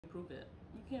prove it.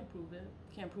 You can't prove it.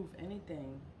 You can't prove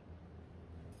anything.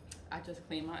 I just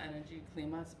clean my energy,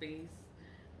 clean my space.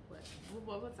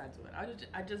 What was I doing?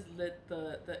 I just lit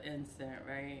the incense,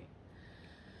 right?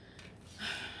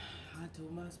 I do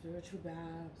my spiritual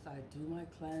baths. I do my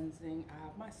cleansing. I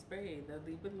have my spray, the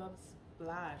Leave with Love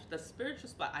Splash. The spiritual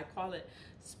splash, I call it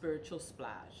spiritual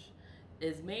splash.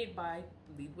 Is made by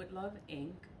Leave with Love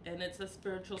Inc. And it's a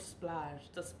spiritual splash.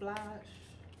 The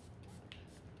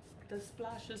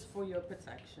splash is for your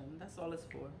protection. That's all it's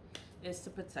for. It's to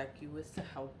protect you. It's to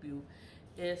help you.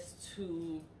 It's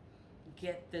to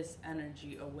get this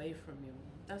energy away from you.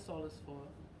 That's all it's for.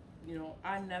 You know,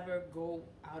 I never go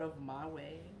out of my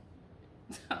way.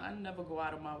 I never go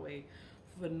out of my way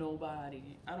for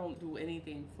nobody. I don't do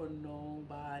anything for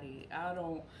nobody. I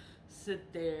don't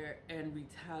sit there and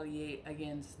retaliate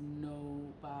against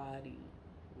nobody.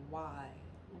 Why?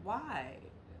 Why?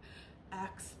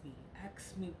 Ask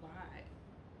me why.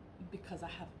 Because I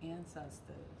have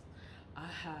ancestors. I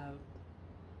have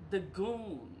the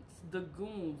goons,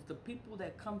 the people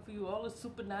that come for you, all the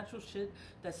supernatural shit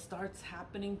that starts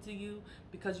happening to you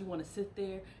because you want to sit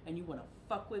there and you want to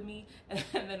fuck with me, and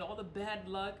then all the bad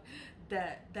luck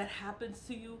that happens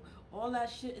to you, all that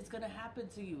shit is gonna happen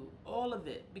to you, all of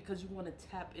it, because you want to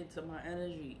tap into my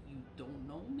energy. You don't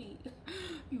know me.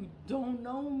 You don't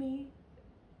know me.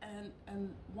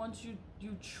 And once you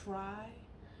try,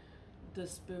 the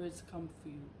spirits come for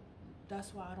you.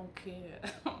 That's why I don't care.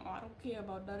 I don't care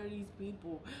about none of these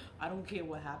people. I don't care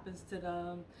what happens to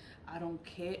them. I don't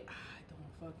care. I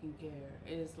don't fucking care.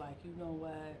 It's like, you know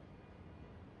what?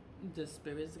 The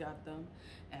spirits got them.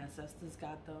 Ancestors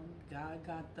got them. God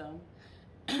got them.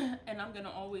 And I'm going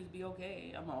to always be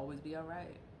okay. I'm going to always be all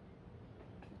right.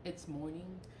 It's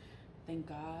morning. Thank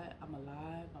God I'm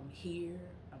alive. I'm here.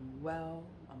 I'm well.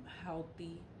 I'm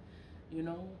healthy. You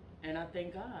know? And I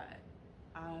thank God.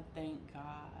 I thank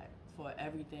God for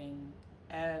everything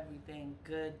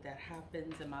good that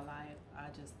happens in my life. I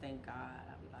just thank God.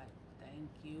 I'm like, thank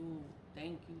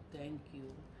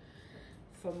you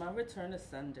for my return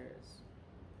ascenders.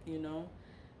 You know,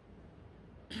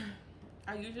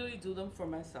 I usually do them for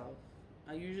myself.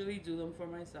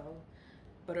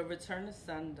 But a return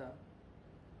ascender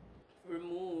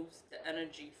removes the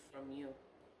energy from you.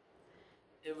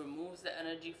 It removes the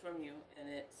energy from you and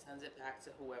it sends it back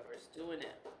to whoever's doing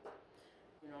it.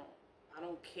 You know, I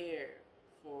don't care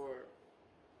for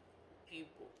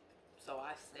people. So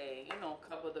I say, you know,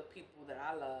 cover the people that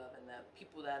I love and the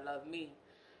people that love me.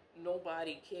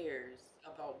 Nobody cares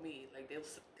about me. Like, they'll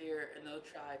sit there and they'll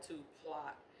try to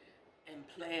plot and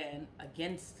plan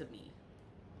against me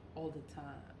all the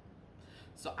time.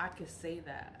 So I could say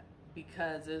that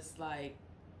because it's like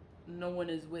no one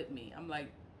is with me. I'm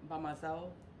like by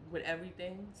myself with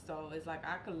everything. So it's like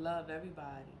I could love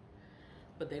everybody,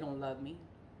 but they don't love me.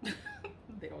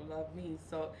 They don't love me.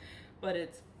 So, but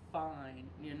it's fine,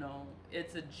 you know.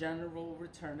 It's a general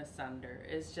return ascender.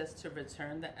 It's just to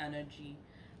return the energy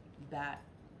back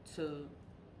to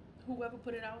whoever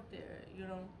put it out there, you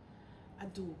know. I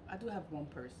do have one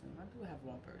person.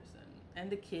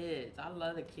 And the kids. I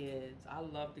love the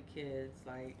kids.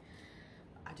 Like,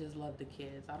 I just love the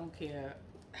kids. I don't care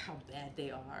how bad they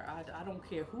are. I don't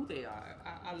care who they are.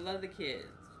 I love the kids.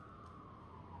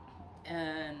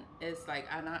 And it's like,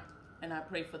 and I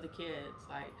pray for the kids.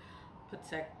 Like,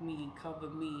 protect me, cover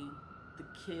me, the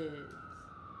kids.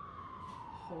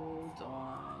 Hold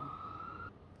on.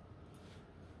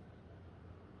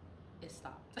 It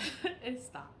stopped. It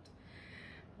stopped.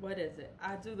 What is it?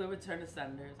 I do the return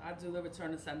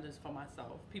ascenders for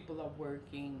myself. People are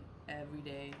working every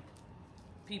day.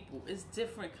 People, it's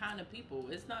different kind of people.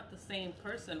 It's not the same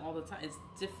person all the time. It's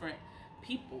different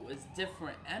people. It's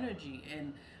different energy,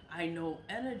 and I know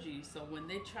energy. So when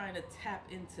they're trying to tap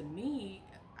into me,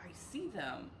 I see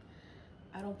them.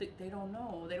 I don't think they don't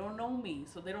know me,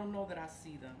 so they don't know that I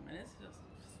see them, and it's just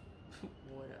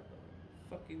whatever,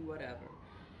 fucking whatever.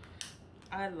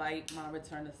 I like my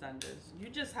return ascenders. You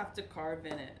just have to carve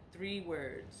in it 3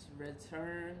 words: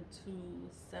 return to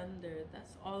sender.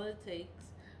 That's all it takes.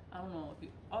 I don't know if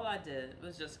all I did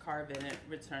was just carve in it,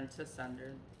 return to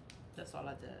sender. That's all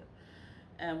I did.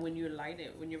 And when you light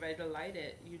it, when you're ready to light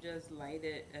it, you just light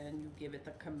it and you give it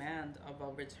the command of a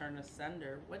return to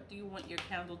sender. What do you want your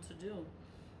candle to do?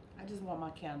 I just want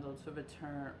my candle to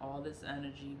return all this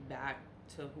energy back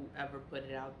to whoever put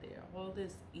it out there. All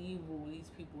this evil these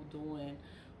people doing,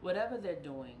 whatever they're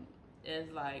doing,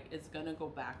 is like, it's gonna go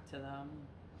back to them.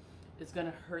 It's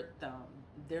gonna hurt them.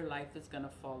 Their life is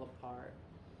gonna fall apart.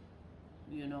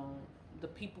 You know, the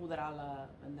people that I love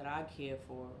and that I care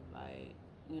for, like,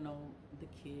 you know, the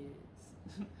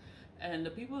kids. And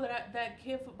the people that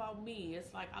care about me,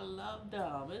 it's like I love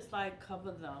them. It's like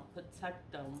cover them,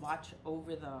 protect them, watch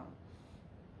over them.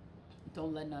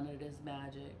 Don't let none of this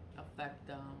magic affect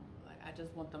them. Like, I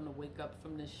just want them to wake up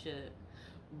from this shit.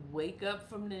 Wake up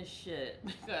from this shit,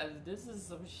 because this is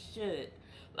some shit.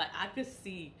 Like, I could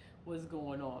see what's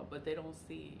going on, but they don't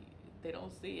see. They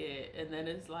don't see it. And then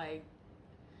it's like,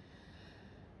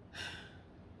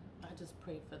 I just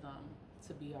pray for them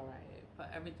to be all right, for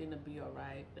everything to be all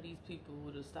right, for these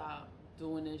people to stop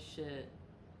doing this shit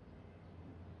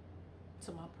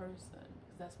to my person,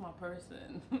 because that's my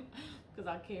person. Because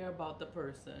I care about the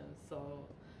person. So,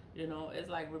 you know, it's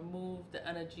like remove the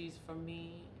energies from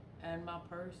me and my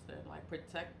person. Like,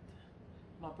 protect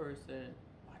my person,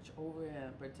 watch over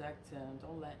him, protect him.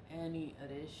 Don't let any of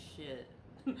this shit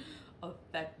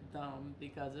affect them,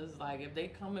 because it's like, if they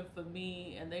coming for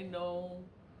me and they know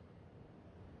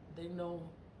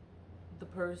the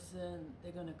person,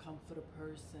 they're gonna come for the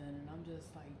person. And I'm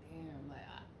just like, damn, like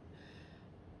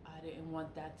I didn't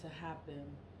want that to happen.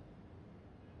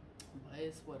 But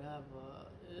it's whatever.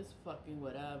 It's fucking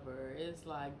whatever. It's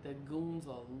like the goons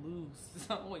are loose.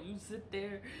 So when you sit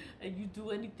there and you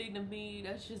do anything to me,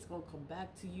 that shit's gonna come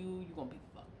back to you. You're gonna be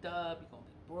fucked up. You're gonna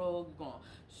be broke. You're gonna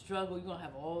struggle. You're gonna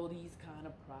have all these kind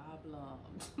of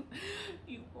problems.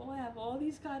 You're gonna have all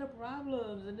these kind of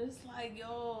problems. And it's like,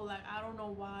 yo, like, I don't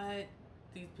know why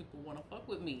these people wanna fuck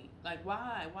with me. Like,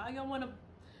 why? Why y'all wanna...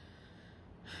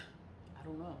 I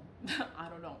don't know. I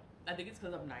don't know. I think it's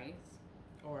because I'm nice.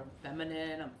 Or I'm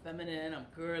feminine, I'm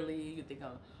girly. You think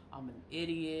I'm an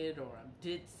idiot, or I'm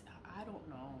ditz. I don't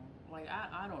know. Like,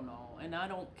 I don't know. And I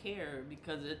don't care,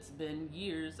 because it's been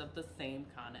years of the same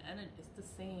kind of energy. It's the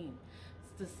same.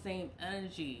 It's the same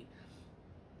energy.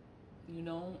 You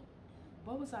know?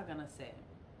 What was I gonna say?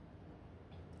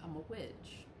 I'm a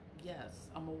witch. Yes,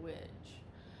 I'm a witch.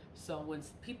 So when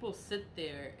people sit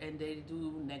there and they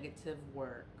do negative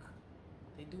work,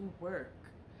 they do work.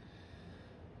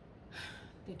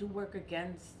 They do work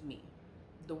against me.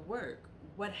 The work.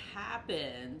 What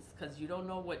happens, because you don't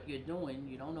know what you're doing.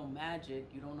 You don't know magic.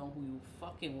 You don't know who you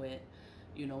fucking with.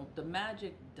 You know, the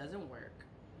magic doesn't work.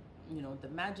 You know, the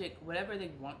magic, whatever they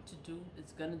want to do,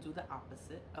 is going to do the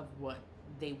opposite of what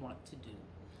they want to do.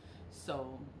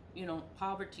 So, you know,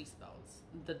 poverty spells.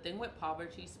 The thing with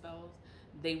poverty spells,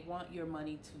 they want your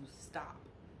money to stop.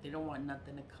 They don't want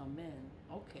nothing to come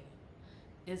in. Okay.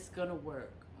 It's going to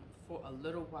work for a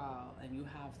little while, and you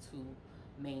have to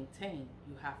maintain.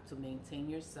 You have to maintain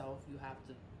yourself. You have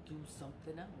to do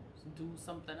something else. Do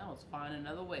something else. Find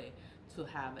another way to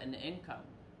have an income,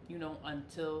 you know,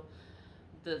 until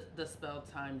the spell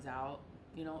times out.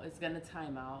 You know, it's gonna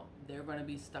time out. They're gonna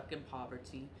be stuck in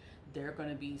poverty. They're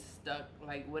gonna be stuck,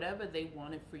 like, whatever they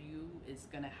wanted for you is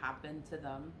gonna happen to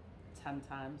them 10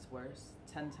 times worse,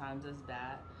 10 times as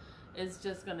bad. It's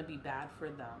just gonna be bad for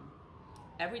them.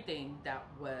 Everything that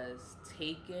was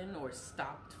taken or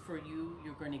stopped for you,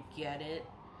 you're going to get it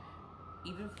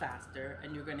even faster,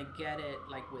 and you're going to get it,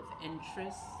 like, with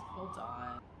interest. Hold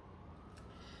on.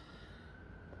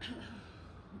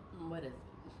 What is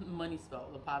it? Money spell,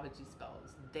 the poverty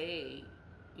spells. They,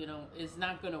 you know, it's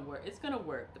not going to work. It's going to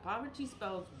work. The poverty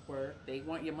spells work. They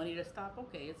want your money to stop.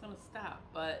 Okay, it's going to stop.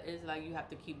 But it's like you have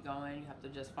to keep going. You have to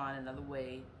just find another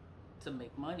way to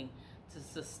make money, to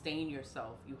sustain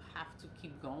yourself. You have to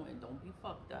keep going. Don't be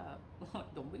fucked up.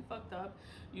 Don't be fucked up.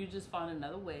 You just find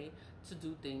another way to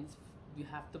do things. You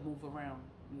have to move around.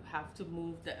 You have to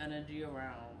move the energy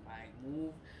around. Like,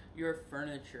 move your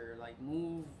furniture. Like,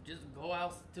 move, just go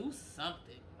out, do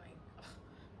something. Like,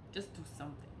 just do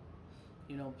something.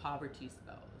 You know, poverty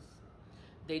spells.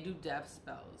 They do death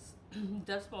spells.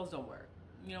 Death spells don't work.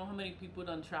 You know how many people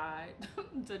done tried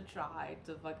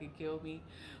to fucking kill me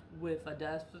with a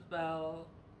death spell?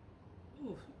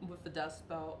 Ooh, with a death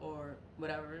spell or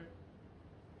whatever.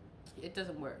 It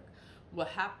doesn't work. What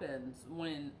happens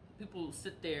when people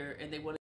sit there and they want